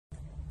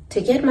To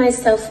get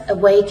myself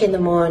awake in the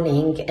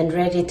morning and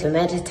ready to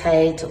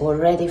meditate or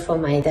ready for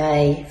my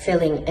day,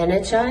 feeling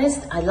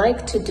energized, I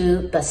like to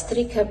do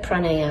Bhastrika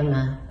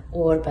pranayama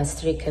or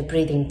Bhastrika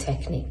breathing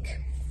technique.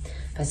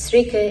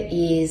 Bhastrika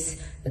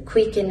is a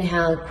quick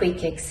inhale,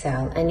 quick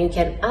exhale, and you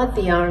can add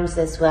the arms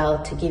as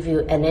well to give you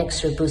an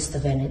extra boost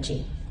of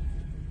energy.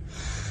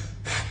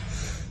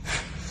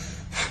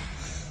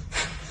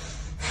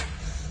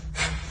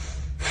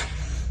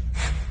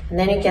 And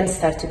then you can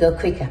start to go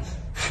quicker.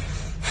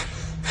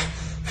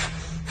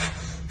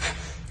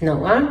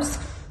 No arms.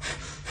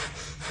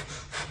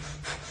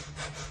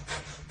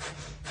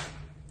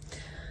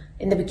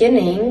 In the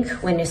beginning,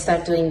 when you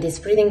start doing this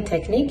breathing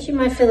technique, you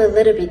might feel a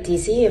little bit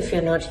dizzy if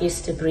you're not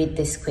used to breathe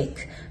this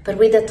quick. But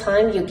with the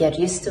time, you get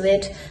used to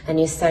it and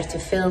you start to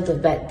feel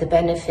the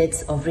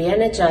benefits of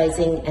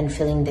re-energizing and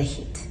feeling the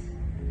heat.